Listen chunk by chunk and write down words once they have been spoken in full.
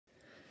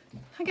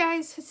Hi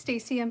guys, it's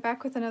Stacy. I'm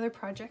back with another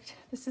project.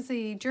 This is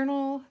a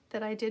journal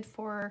that I did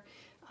for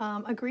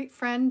a great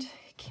friend,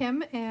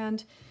 Kim,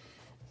 and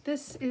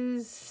this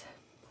is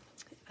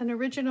an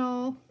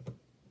original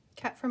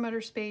Cat from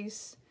Outer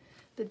Space,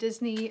 the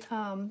Disney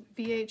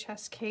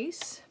VHS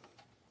case.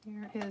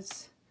 Here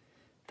is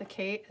the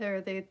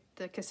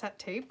cassette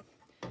tape.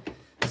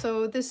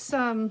 So this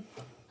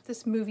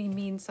this movie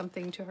means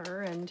something to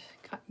her and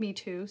me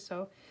too.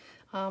 So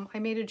I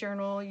made a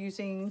journal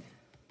using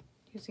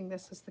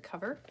this as the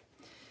cover,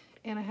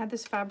 and I had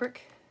this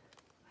fabric,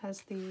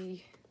 has the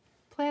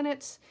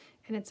planets,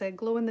 and it's a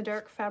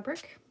glow-in-the-dark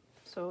fabric,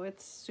 so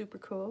it's super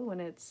cool when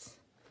it's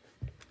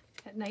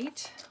at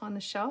night on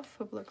the shelf.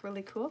 It would look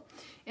really cool.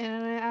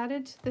 And I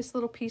added this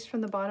little piece from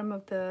the bottom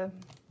of the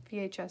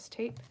VHS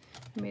tape.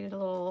 I made it a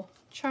little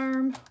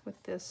charm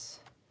with this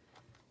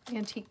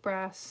antique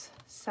brass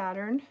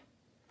Saturn,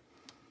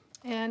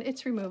 and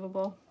it's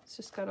removable. It's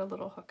just got a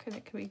little hook and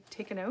it can be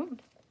taken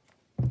out.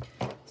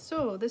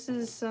 So this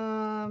is,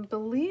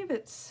 believe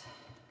it's,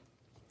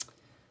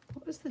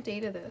 what was the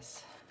date of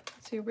this?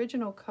 It's the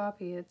original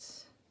copy.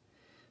 It's,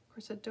 of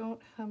course I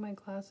don't have my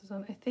glasses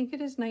on. I think it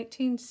is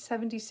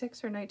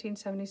 1976 or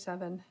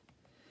 1977.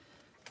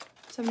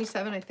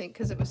 77 I think,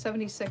 because it was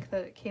 76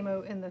 that it came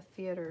out in the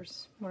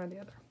theaters, one or the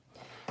other.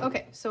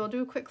 Okay, so I'll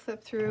do a quick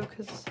flip through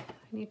because I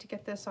need to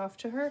get this off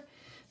to her.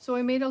 So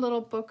I made a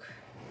little book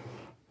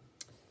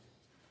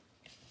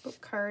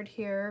card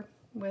here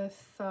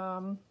with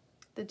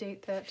the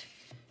date that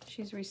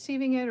she's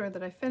receiving it or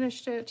that I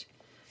finished it,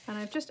 and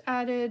I've just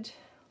added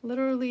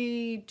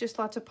literally just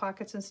lots of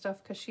pockets and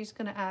stuff because she's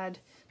going to add,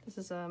 this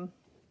is a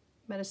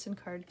medicine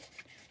card,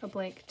 a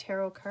blank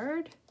tarot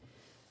card.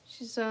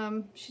 She's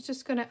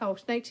just going to,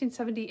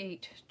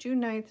 1978,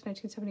 June 9th,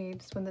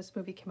 1978 is when this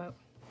movie came out.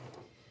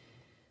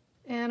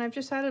 And I've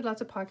just added lots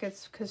of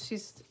pockets because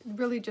she's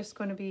really just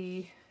going to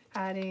be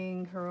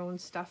adding her own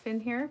stuff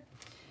in here.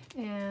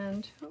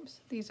 And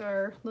oops, these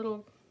are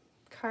little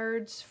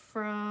cards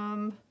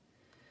from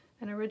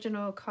an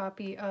original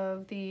copy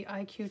of the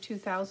IQ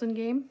 2000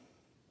 game.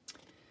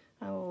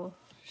 I will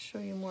show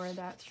you more of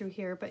that through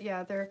here, but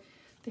yeah, they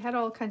had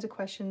all kinds of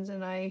questions,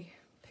 and I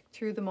picked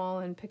through them all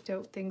and picked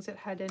out things that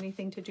had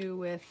anything to do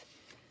with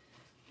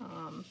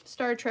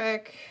Star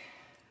Trek.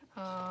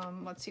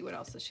 Let's see, what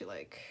else does she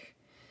like?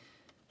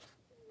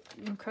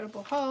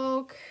 Incredible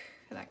Hulk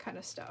and that kind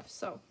of stuff.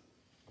 So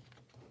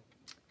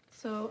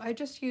I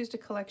just used a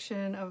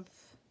collection of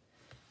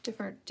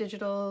different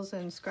digitals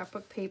and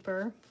scrapbook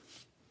paper.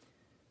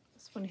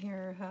 This one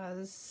here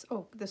has,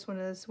 this one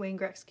is Wayne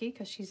Gretzky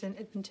because she's an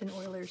Edmonton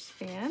Oilers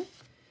fan.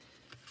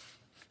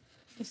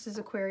 This is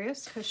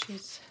Aquarius because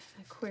she's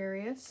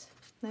Aquarius.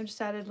 And I've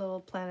just added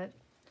little planet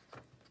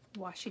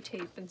washi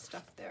tape and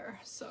stuff there.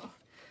 So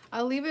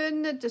I'll leave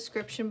in the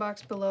description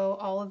box below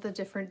all of the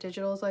different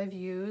digitals I've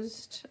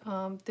used.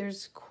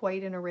 There's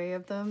quite an array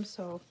of them.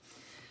 So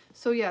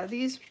yeah,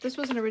 this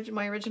was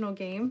my original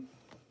game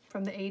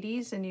from the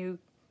 80s, and you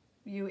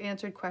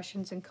answered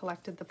questions and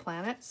collected the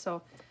planets.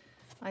 So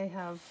I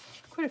have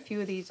quite a few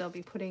of these. I'll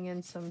be putting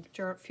in some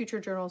future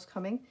journals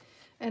coming.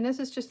 And this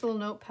is just a little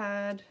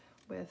notepad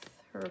with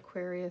her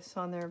Aquarius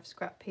on there of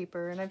scrap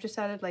paper. And I've just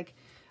added like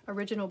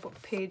original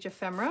book page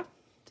ephemera.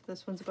 So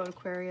this one's about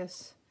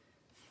Aquarius.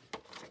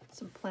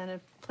 Some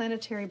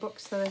planetary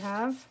books that I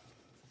have.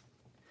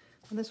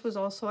 And this was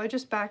also, I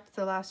just backed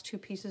the last two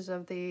pieces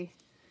of the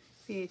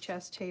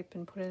VHS tape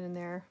and put it in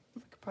there.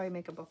 I could probably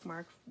make a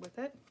bookmark with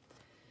it.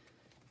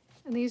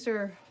 And these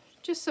are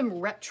just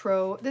some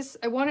retro.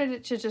 I wanted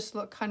it to just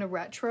look kind of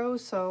retro,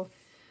 so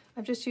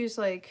I've just used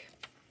I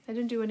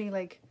didn't do any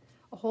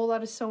a whole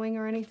lot of sewing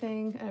or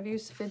anything. I've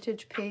used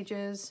vintage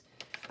pages.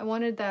 I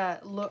wanted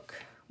that look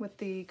with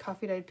the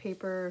coffee dyed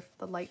paper,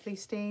 the lightly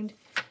stained,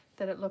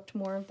 that it looked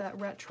more of that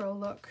retro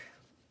look.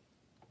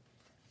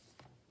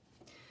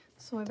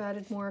 So I've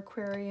added more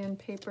Aquarian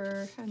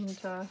paper and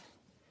the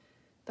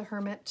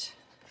Hermit,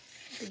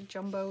 big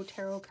jumbo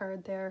tarot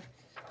card there.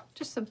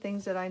 Just some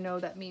things that I know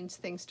that means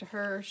things to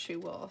her. She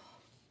will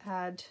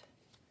add,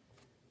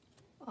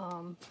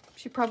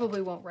 she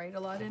probably won't write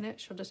a lot in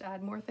it. She'll just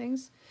add more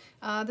things.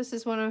 This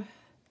is one of,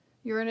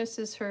 Uranus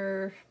is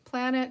her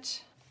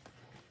planet.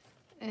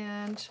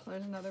 And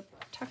there's another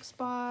tuck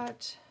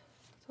spot.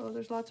 So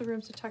there's lots of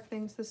rooms to tuck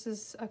things. This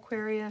is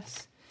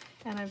Aquarius.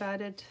 And I've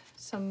added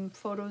some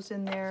photos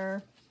in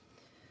there.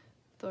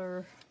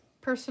 They're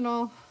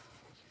personal.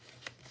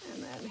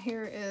 And then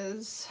here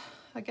is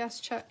a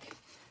guest check.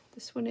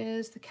 This one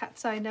is the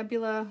Cat's Eye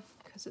Nebula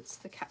because it's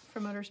the cat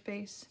from outer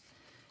space.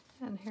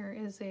 And here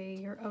is a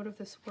You're Out of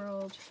This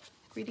World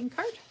greeting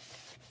card.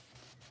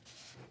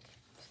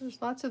 So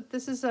there's lots of,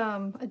 this is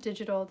a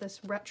digital, this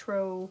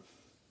retro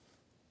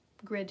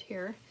grid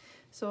here.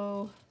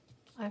 So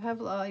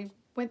I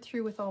went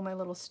through with all my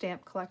little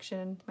stamp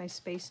collection, my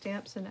space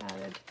stamps, and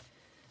added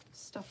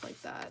stuff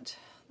like that.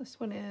 This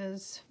one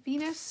is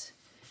Venus.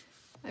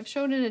 I've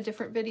shown in a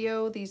different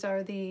video. These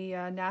are the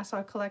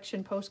NASA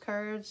collection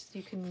postcards.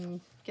 You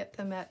can get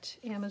them at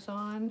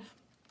Amazon.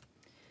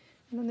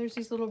 And then there's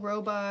these little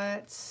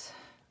robots,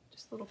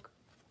 just little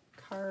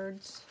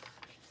cards.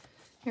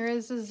 Here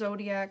is the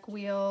zodiac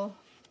wheel.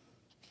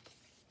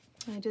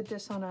 I did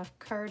this on a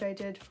card I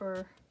did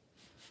for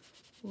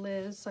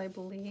Liz, I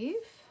believe.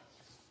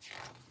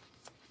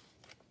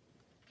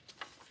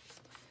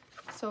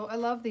 So I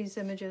love these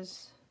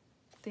images,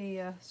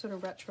 the sort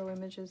of retro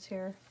images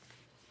here.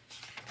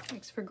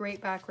 Makes for great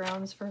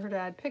backgrounds for her to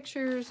add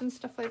pictures and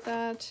stuff like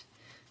that.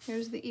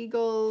 Here's the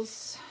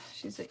Eagles.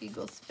 She's an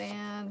Eagles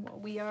fan. Well,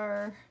 we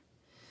are.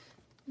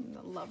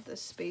 I love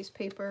this space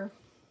paper.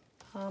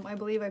 I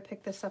believe I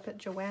picked this up at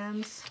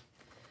Joann's.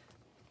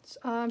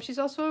 She's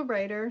also a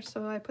writer,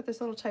 so I put this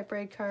little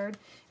typewriter card,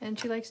 and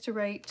she likes to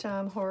write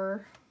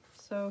horror.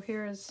 So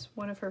here is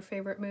one of her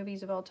favorite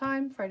movies of all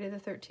time, Friday the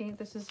 13th.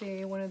 This is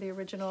one of the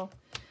original.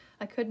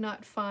 I could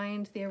not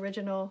find the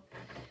original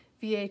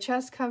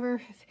VHS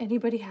cover. If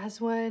anybody has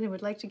one and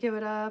would like to give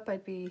it up,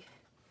 I'd be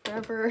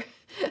forever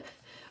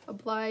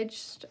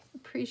obliged,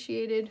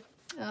 appreciated.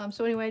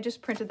 So anyway, I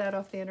just printed that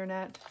off the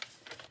internet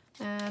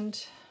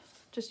and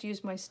just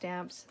used my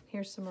stamps.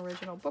 Here's some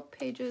original book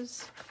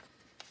pages,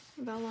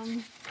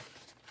 vellum.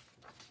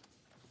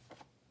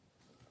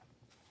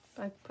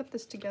 I put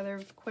this together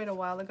quite a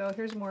while ago.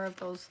 Here's more of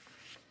those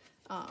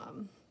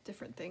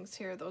different things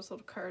here, those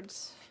little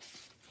cards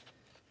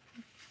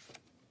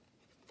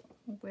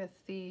with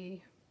the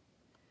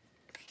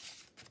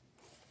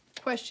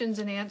questions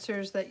and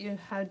answers that you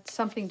had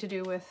something to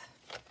do with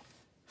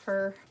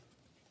her.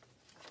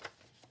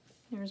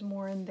 There's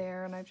more in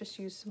there, and I've just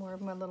used some more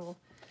of my little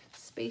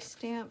space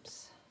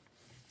stamps.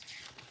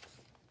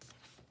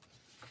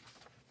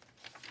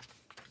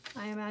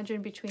 I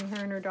imagine between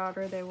her and her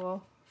daughter they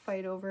will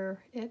fight over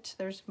it.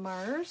 There's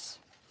Mars.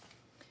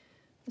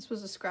 This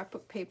was a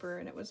scrapbook paper,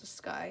 and it was a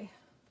sky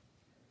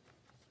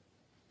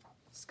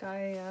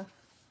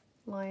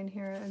line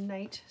here, a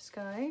night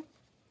sky.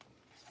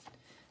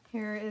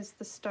 Here is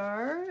the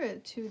star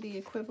to the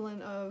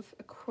equivalent of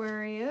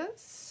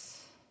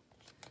Aquarius.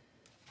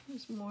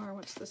 There's more.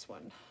 What's this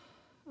one?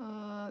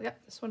 Yeah,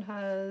 this one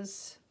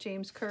has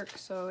James Kirk,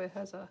 so it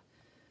has a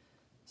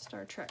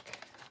Star Trek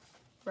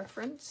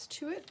reference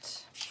to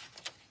it.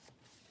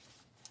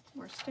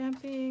 More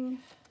stamping.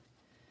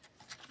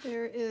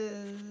 There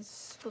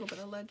is a little bit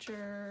of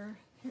ledger.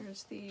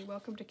 Here's the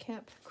Welcome to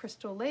Camp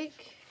Crystal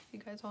Lake. You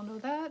guys all know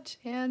that.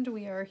 And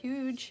we are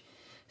huge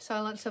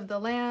Silence of the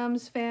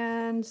Lambs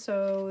fan,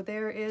 so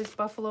there is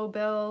Buffalo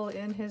Bill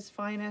in his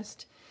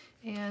finest,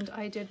 and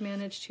I did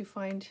manage to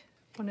find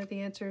one of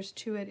the answers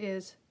to it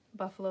is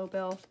Buffalo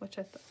Bill, which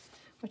I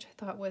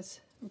thought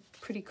was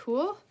pretty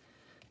cool.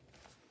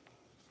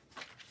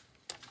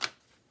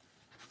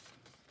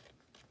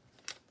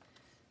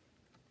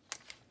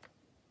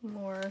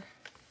 More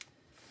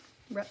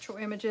retro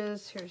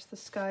images. Here's the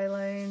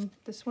skyline.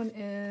 This one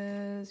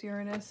is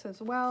Uranus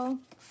as well.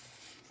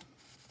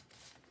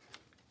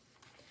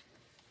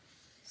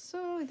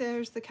 So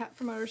there's the cat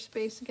from outer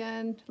space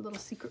again, a little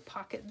secret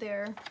pocket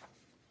there.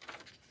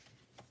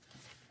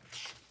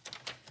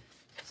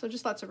 So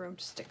just lots of room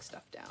to stick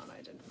stuff down.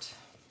 I didn't.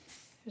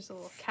 There's a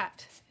little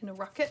cat in a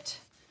rocket.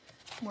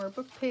 More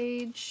book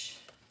page.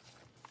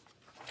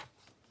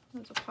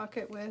 There's a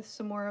pocket with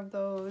some more of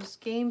those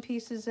game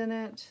pieces in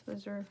it.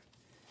 Those are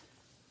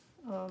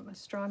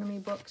astronomy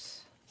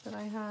books that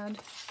I had.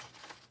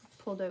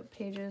 Pulled out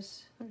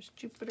pages. There's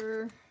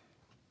Jupiter.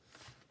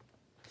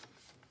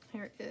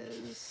 Here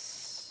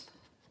is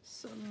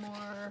some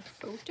more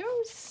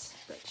photos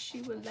that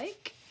she will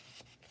like.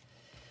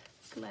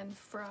 Glenn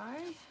Fry.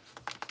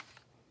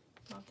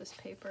 Love this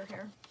paper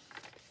here.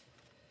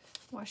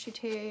 Washi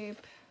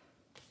tape.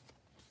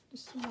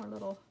 Just some more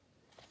little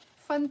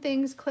fun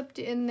things clipped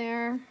in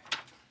there.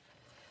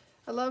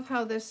 I love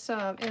how this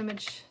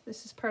image,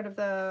 this is part of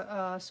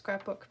the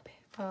scrapbook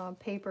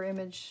paper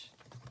image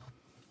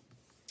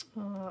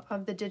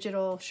of the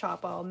digital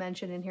shop I'll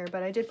mention in here,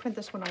 but I did print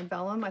this one on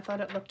vellum. I thought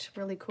it looked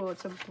really cool.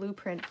 It's a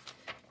blueprint.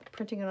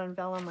 Printing it on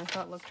vellum I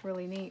thought looked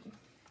really neat.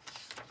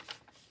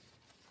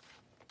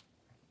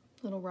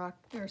 Little rock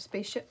or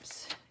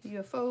spaceships,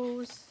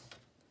 UFOs.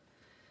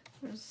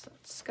 There's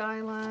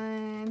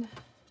skyline.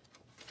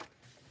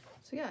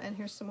 So yeah, and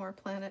here's some more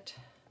planet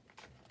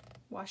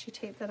washi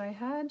tape that I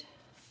had.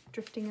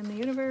 Drifting in the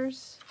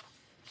Universe.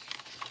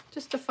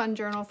 Just a fun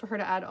journal for her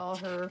to add all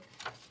her,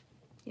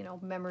 you know,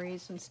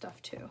 memories and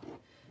stuff too.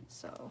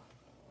 So,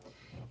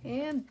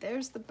 and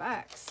there's the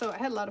back. So I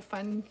had a lot of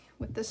fun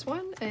with this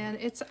one, and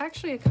it's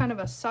actually a kind of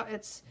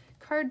it's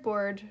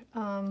cardboard,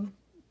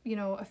 you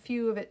know, a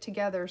few of it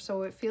together,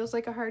 so it feels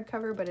like a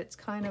hardcover, but it's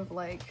kind of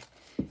like,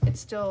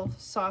 it's still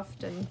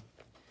soft and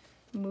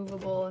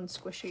movable and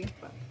squishy.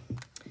 But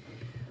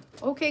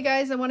okay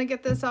guys, I want to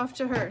get this off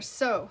to her.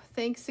 So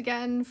thanks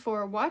again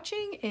for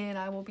watching, and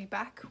I will be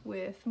back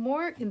with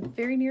more in the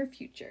very near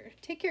future.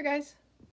 Take care guys.